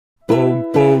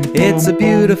It's a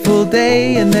beautiful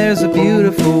day and there's a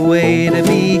beautiful way to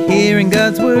be hearing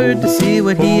God's word to see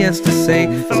what he has to say.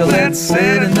 So let's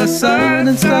sit in the sun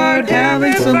and start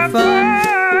having some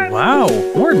fun. Wow,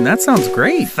 Morton, that sounds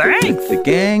great. Thanks. The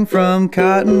gang from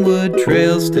Cottonwood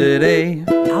Trails today.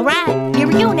 All right, here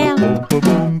we go now.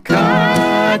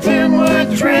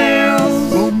 Cottonwood Trails.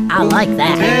 I like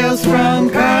that. Tales from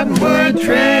Cottonwood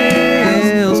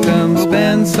Trails. Come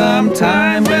spend some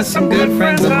time with some good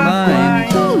friends of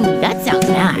mine. Ooh, that sounds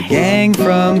nice. Gang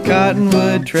from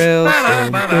Cottonwood Trails.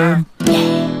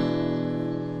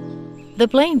 The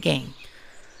Blame Game.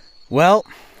 Well,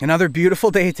 another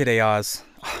beautiful day today, Oz.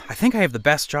 I think I have the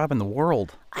best job in the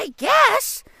world. I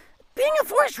guess. Being a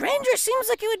forest ranger seems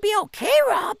like it would be okay,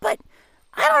 Rob, but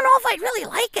I don't know if I'd really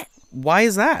like it. Why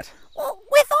is that? Well,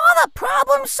 with all the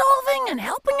problem solving and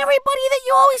helping everybody that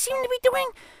you always seem to be doing,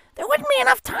 there wouldn't be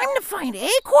enough time to find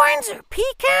acorns or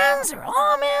pecans or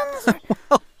almonds or...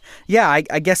 Well, yeah,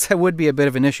 I guess that would be a bit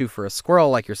of an issue for a squirrel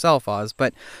like yourself, Oz,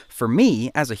 but for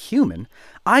me, as a human,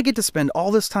 I get to spend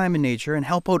all this time in nature and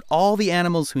help out all the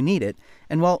animals who need it,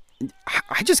 and well,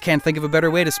 I just can't think of a better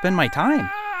way to spend my time.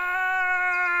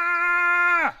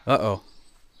 Uh-oh.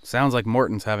 Sounds like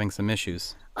Morton's having some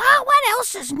issues. What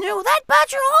else is new? That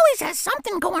badger always has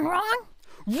something going wrong.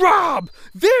 Rob,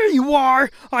 there you are.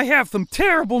 I have some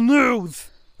terrible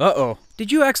news. Uh-oh.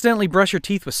 Did you accidentally brush your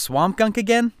teeth with swamp gunk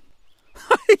again?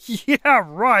 Yeah,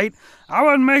 right. I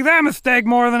wouldn't make that mistake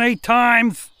more than 8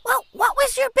 times. Well, what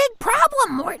was your big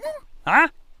problem, Morton? Huh?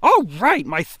 Oh, right.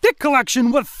 My stick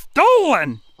collection was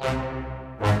stolen.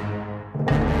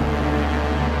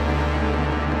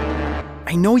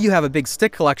 I know you have a big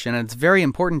stick collection and it's very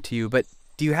important to you, but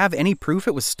do you have any proof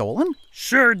it was stolen?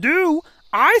 Sure do.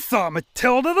 I saw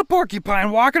Matilda the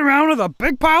porcupine walking around with a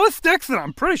big pile of sticks, and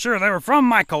I'm pretty sure they were from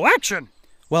my collection.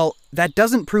 Well, that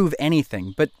doesn't prove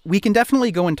anything, but we can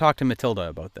definitely go and talk to Matilda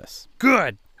about this.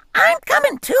 Good. I'm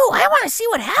coming too. I want to see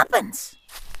what happens.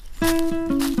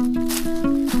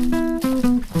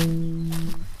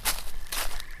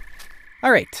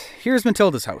 All right, here's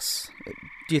Matilda's house.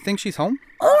 Do you think she's home?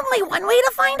 Only one way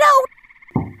to find out.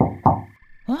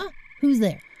 Huh? Who's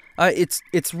there?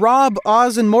 It's Rob,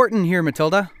 Oz, and Morton here,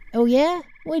 Matilda. Oh, yeah?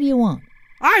 What do you want?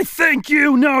 I think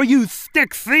you know, you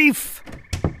stick thief.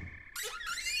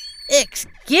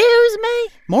 Excuse me?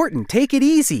 Morton, take it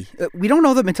easy. We don't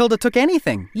know that Matilda took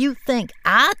anything. You think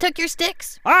I took your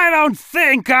sticks? I don't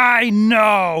think I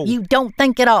know. You don't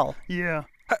think at all. Yeah.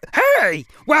 Hey!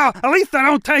 Well, at least I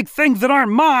don't take things that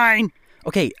aren't mine.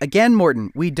 Okay, again,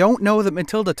 Morton, we don't know that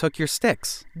Matilda took your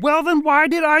sticks. Well, then why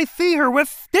did I see her with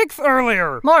sticks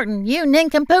earlier? Morton, you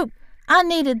nincompoop. I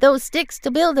needed those sticks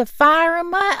to build a fire in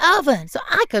my oven so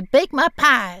I could bake my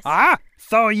pies. Ah,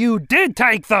 so you did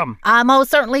take them. I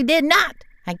most certainly did not.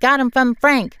 I got them from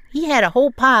Frank. He had a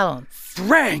whole pile of them.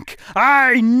 Frank!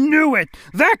 I knew it!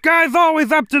 That guy's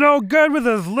always up to no good with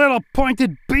his little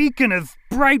pointed beak and his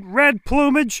bright red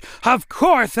plumage. Of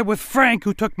course it was Frank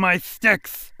who took my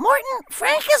sticks. Morton,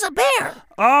 Frank is a bear.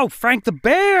 Oh, Frank the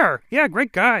bear. Yeah,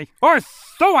 great guy. Or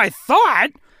so I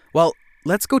thought. Well,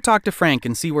 let's go talk to Frank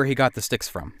and see where he got the sticks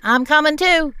from. I'm coming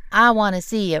too. I want to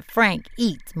see if Frank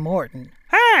eats Morton.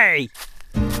 Hey!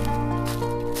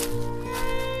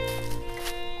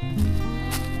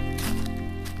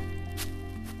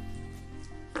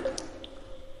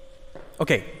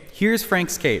 Okay, here's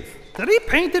Frank's cave. Did he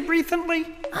paint it recently?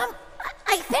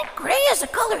 I think gray is a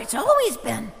color it's always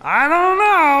been. I don't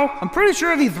know. I'm pretty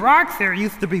sure these rocks here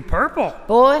used to be purple.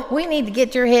 Boy, we need to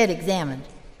get your head examined.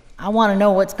 I want to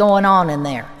know what's going on in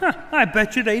there. Huh, I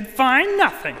bet you they'd find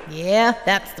nothing. Yeah,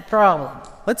 that's the problem.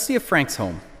 Let's see if Frank's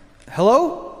home.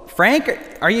 Hello? Frank,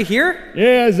 are you here?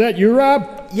 Yeah, is that you,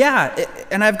 Rob? Yeah,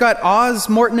 and I've got Oz,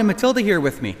 Morton, and Matilda here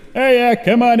with me. Hey, yeah,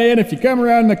 come on in. If you come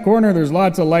around the corner, there's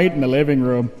lots of light in the living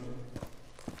room.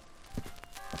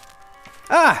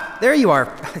 Ah, there you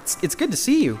are. It's good to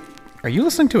see you. Are you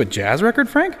listening to a jazz record,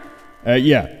 Frank?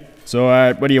 Yeah. So,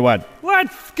 what do you want?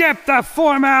 Let's skip the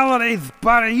formalities,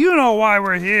 buddy. You know why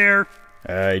we're here.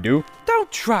 I do?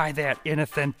 Don't try that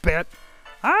innocent bit.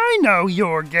 I know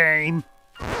your game.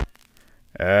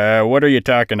 What are you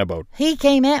talking about? He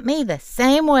came at me the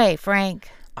same way,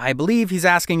 Frank. I believe he's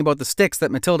asking about the sticks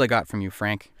that Matilda got from you,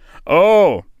 Frank.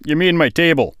 Oh, you mean my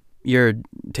table? Your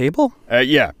table?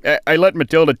 Yeah. I let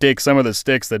Matilda take some of the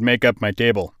sticks that make up my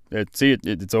table. See,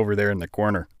 it's over there in the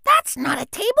corner. That's not a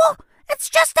table. It's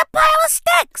just a pile of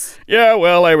sticks. Yeah,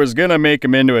 well, I was gonna make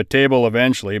them into a table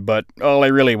eventually, but all I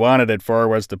really wanted it for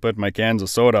was to put my cans of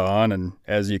soda on, and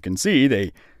as you can see,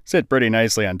 they sit pretty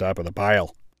nicely on top of the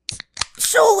pile.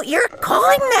 So you're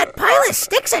calling that pile of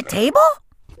sticks a table?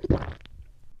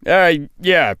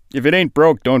 Yeah, if it ain't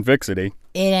broke, don't fix it, eh?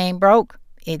 It ain't broke.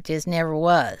 It just never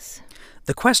was.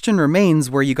 The question remains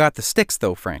where you got the sticks,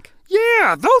 though, Frank.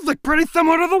 Yeah, those look pretty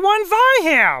similar to the ones I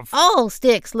have. All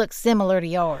sticks look similar to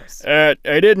yours. I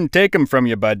didn't take 'em from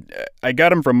you, bud. I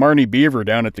got 'em from Marnie Beaver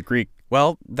down at the creek.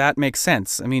 Well, that makes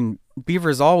sense. I mean,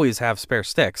 beavers always have spare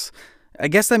sticks. I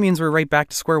guess that means we're right back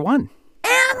to square one.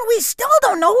 And we still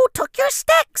don't know who took your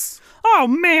sticks. Oh,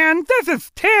 man, this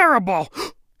is terrible.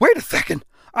 Wait a second.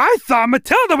 I saw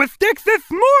Matilda with sticks this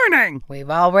morning. We've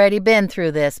already been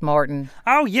through this, Morton.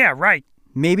 Oh, yeah, right.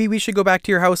 Maybe we should go back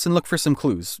to your house and look for some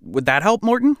clues. Would that help,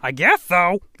 Morton? I guess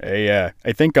so. Hey,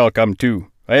 I think I'll come too.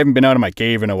 I haven't been out of my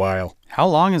cave in a while. How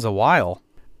long is a while?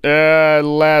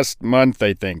 Last month,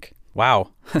 I think.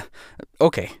 Wow.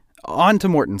 Okay, on to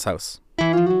Morton's house.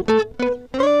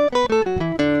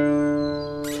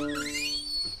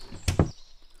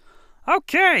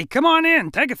 Okay, come on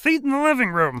in. Take a seat in the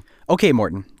living room. Okay,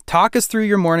 Morton, talk us through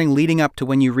your morning leading up to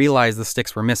when you realized the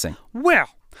sticks were missing. Well,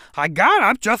 I got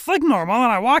up just like normal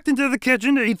and I walked into the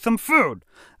kitchen to eat some food.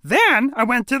 Then I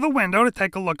went to the window to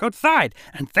take a look outside,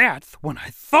 and that's when I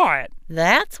saw it.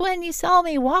 That's when you saw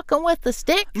me walking with the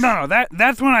sticks? No,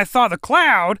 that's when I saw the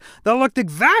cloud that looked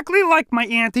exactly like my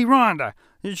Auntie Rhonda.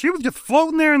 She was just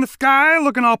floating there in the sky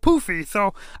looking all poofy,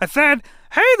 so I said,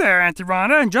 "Hey there, Auntie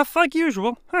Rhonda," and just like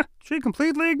usual, she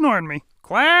completely ignored me.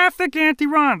 Classic Auntie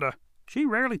Rhonda. She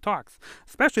rarely talks,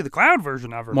 especially the cloud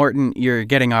version of her. Morton, you're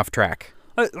getting off track.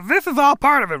 This is all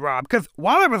part of it, Rob, because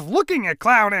while I was looking at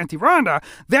Cloud Auntie Rhonda,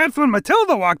 that's when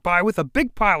Matilda walked by with a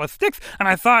big pile of sticks, and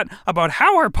I thought about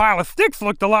how her pile of sticks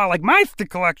looked a lot like my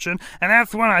stick collection, and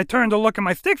that's when I turned to look at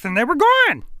my sticks, and they were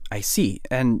gone. I see.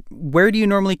 And where do you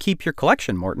normally keep your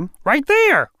collection, Morton? Right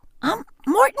there.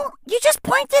 Morton, you just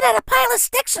pointed at a pile of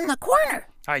sticks in the corner.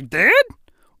 I did?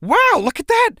 Wow, look at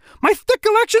that. My stick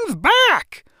collection's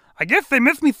back. I guess they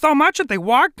missed me so much that they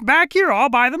walked back here all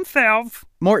by themselves.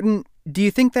 Morton, do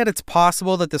you think that it's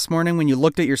possible that this morning when you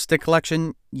looked at your stick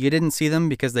collection, you didn't see them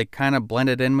because they kind of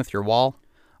blended in with your wall?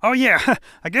 Oh, yeah.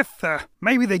 I guess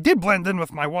maybe they did blend in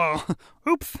with my wall.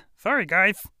 Oops. Sorry,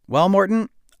 guys. Well, Morton,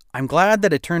 I'm glad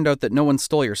that it turned out that no one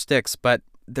stole your sticks, but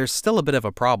there's still a bit of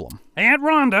a problem. Aunt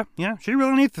Rhonda, yeah, she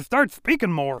really needs to start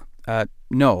speaking more.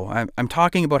 No, I'm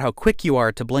talking about how quick you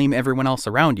are to blame everyone else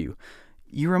around you.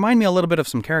 You remind me a little bit of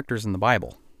some characters in the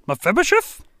Bible.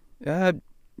 Mephibosheth?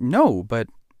 No, but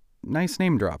nice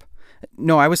name drop.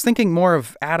 No, I was thinking more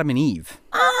of Adam and Eve.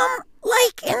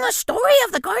 Like in the story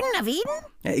of the Garden of Eden?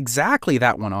 Exactly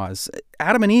that one, Oz.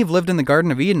 Adam and Eve lived in the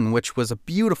Garden of Eden, which was a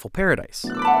beautiful paradise.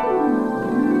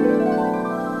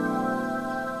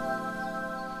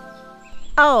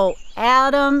 Oh,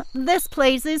 Adam, this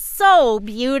place is so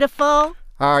beautiful.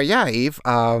 Yeah, Eve.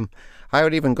 I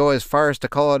would even go as far as to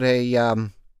call it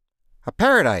a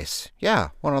paradise. Yeah,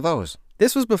 one of those.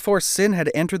 This was before sin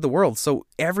had entered the world, so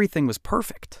everything was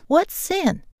perfect. What's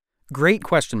sin? Great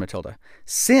question, Matilda.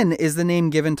 Sin is the name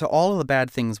given to all of the bad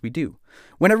things we do.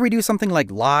 Whenever we do something like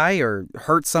lie or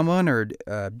hurt someone or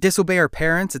disobey our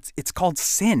parents, it's called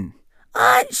sin.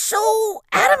 So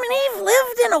Adam and Eve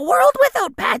lived in a world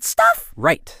without bad stuff?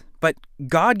 Right. But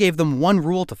God gave them one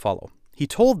rule to follow. He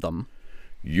told them,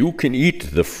 "You can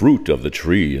eat the fruit of the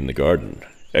tree in the garden,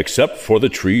 except for the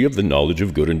tree of the knowledge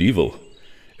of good and evil.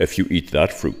 If you eat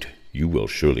that fruit, you will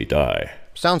surely die."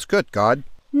 Sounds good, God.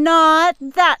 Not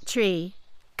that tree.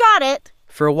 Got it.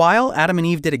 For a while, Adam and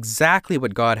Eve did exactly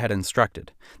what God had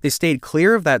instructed. They stayed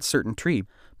clear of that certain tree.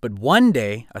 But one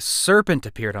day, a serpent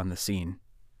appeared on the scene.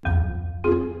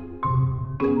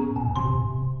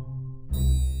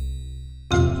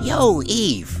 Yo,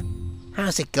 Eve.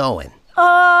 How's it going?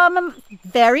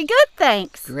 Very good,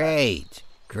 thanks.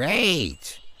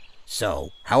 Great. So,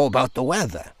 how about the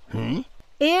weather?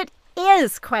 It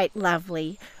is quite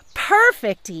lovely.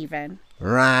 Perfect, even.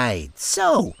 Right.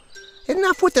 So,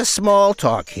 enough with the small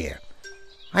talk here.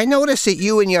 I notice that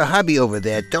you and your hubby over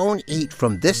there don't eat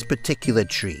from this particular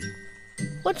tree.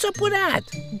 What's up with that?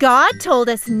 God told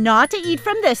us not to eat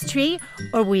from this tree,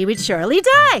 or we would surely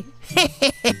die.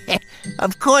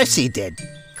 Of course he did.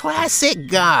 Classic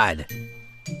God.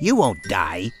 You won't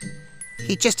die.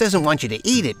 He just doesn't want you to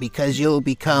eat it because you'll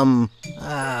become,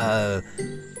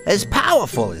 as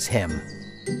powerful as him.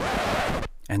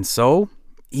 And so,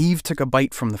 Eve took a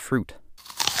bite from the fruit.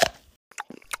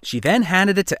 She then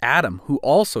handed it to Adam, who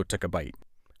also took a bite.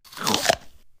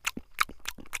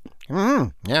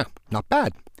 Yeah, not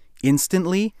bad.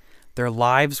 Instantly, their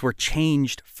lives were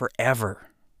changed forever.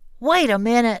 Wait a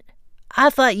minute. I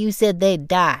thought you said they'd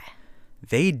die.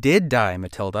 They did die,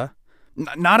 Matilda.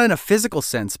 Not in a physical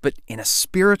sense, but in a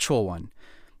spiritual one.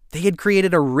 They had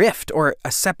created a rift or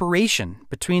a separation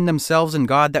between themselves and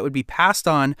God that would be passed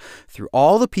on through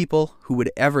all the people who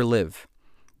would ever live.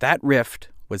 That rift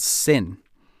was sin.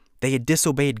 They had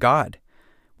disobeyed God.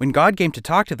 When God came to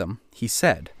talk to them, he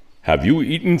said, "Have you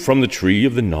eaten from the tree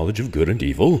of the knowledge of good and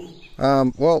evil?"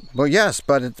 Well, yes,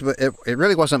 but it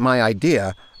really wasn't my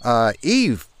idea.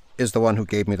 Eve is the one who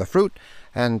gave me the fruit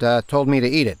and told me to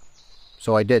eat it.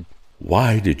 So I did.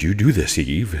 Why did you do this,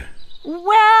 Eve?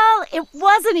 Well, it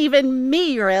wasn't even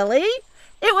me, really.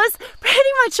 It was pretty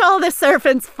much all the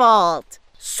serpent's fault.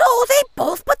 So they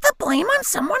both put the blame on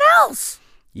someone else.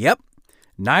 Yep.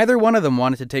 Neither one of them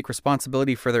wanted to take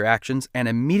responsibility for their actions and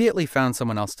immediately found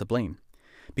someone else to blame.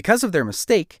 Because of their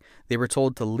mistake, they were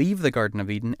told to leave the Garden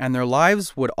of Eden, and their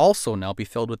lives would also now be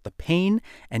filled with the pain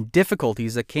and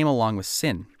difficulties that came along with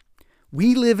sin.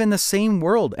 We live in the same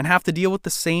world and have to deal with the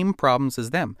same problems as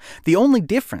them. The only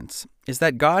difference is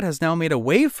that God has now made a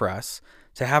way for us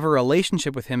to have a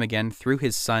relationship with him again through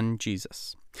his son,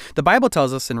 Jesus. The Bible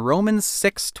tells us in Romans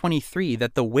 6:23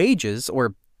 that the wages,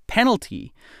 or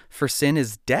penalty, for sin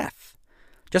is death.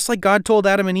 Just like God told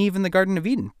Adam and Eve in the Garden of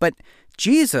Eden. But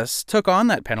Jesus took on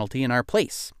that penalty in our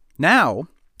place. Now,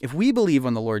 if we believe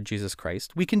on the Lord Jesus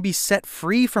Christ, we can be set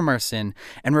free from our sin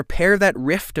and repair that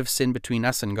rift of sin between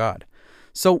us and God.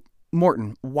 So,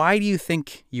 Morton, why do you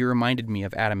think you reminded me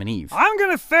of Adam and Eve? I'm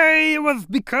gonna say it was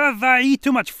because I eat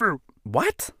too much fruit.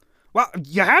 What? Well,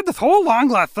 you had this whole long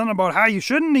lesson about how you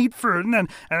shouldn't eat fruit, and then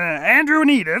Andrew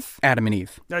and Edith... Adam and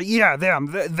Eve. Yeah,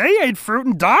 them. They ate fruit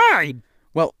and died.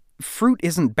 Well, fruit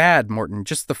isn't bad, Morton.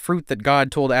 Just the fruit that God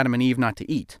told Adam and Eve not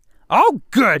to eat. Oh,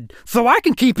 good. So I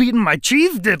can keep eating my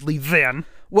cheese diddlies then.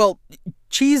 Well,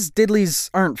 cheese diddlies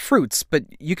aren't fruits, but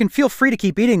you can feel free to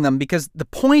keep eating them because the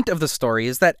point of the story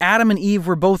is that Adam and Eve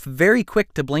were both very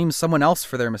quick to blame someone else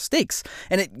for their mistakes,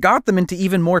 and it got them into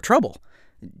even more trouble.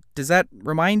 Does that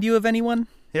remind you of anyone?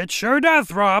 It sure does,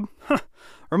 Rob.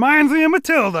 Reminds me of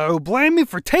Matilda, who blamed me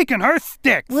for taking her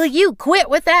sticks. Will you quit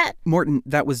with that? Morton,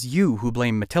 that was you who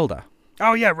blamed Matilda.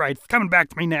 Oh, yeah, right. It's coming back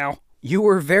to me now. You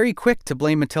were very quick to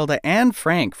blame Matilda and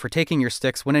Frank for taking your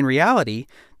sticks when in reality,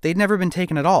 they'd never been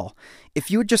taken at all. If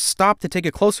you had just stopped to take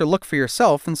a closer look for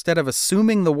yourself instead of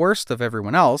assuming the worst of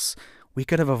everyone else, we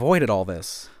could have avoided all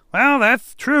this. Well,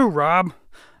 that's true, Rob.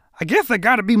 I guess I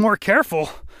gotta be more careful.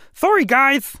 Sorry,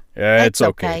 guys. Yeah, it's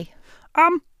okay.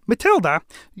 Matilda,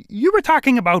 you were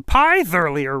talking about pies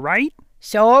earlier, right?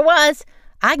 Sure was.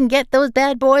 I can get those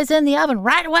bad boys in the oven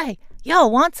right away.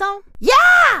 Y'all want some?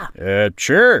 Yeah!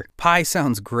 Sure. Pie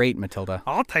sounds great, Matilda.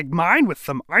 I'll take mine with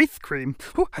some ice cream.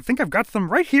 Ooh, I think I've got some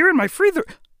right here in my freezer.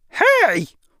 Hey!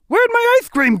 Where'd my ice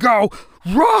cream go?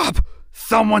 Rob!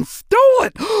 Someone stole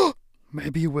it!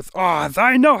 Maybe it was Oz.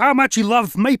 I know how much he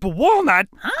loves maple walnut.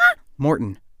 Huh?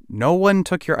 Morton, no one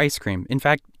took your ice cream. In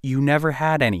fact, you never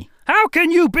had any. How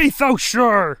can you be so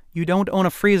sure? You don't own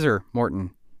a freezer,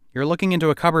 Morton. You're looking into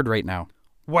a cupboard right now.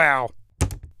 Wow.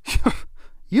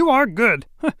 You are good.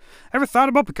 Ever thought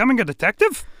about becoming a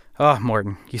detective? Oh,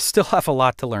 Morton, you still have a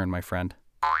lot to learn, my friend.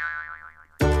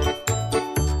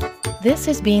 This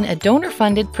has been a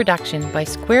donor-funded production by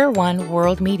Square One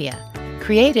World Media,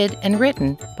 created and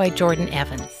written by Jordan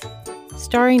Evans.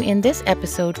 Starring in this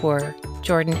episode were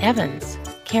Jordan Evans,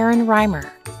 Karen Reimer,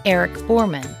 Eric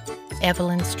Borman,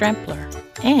 Evelyn Strempler,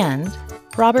 and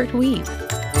Robert Weeb.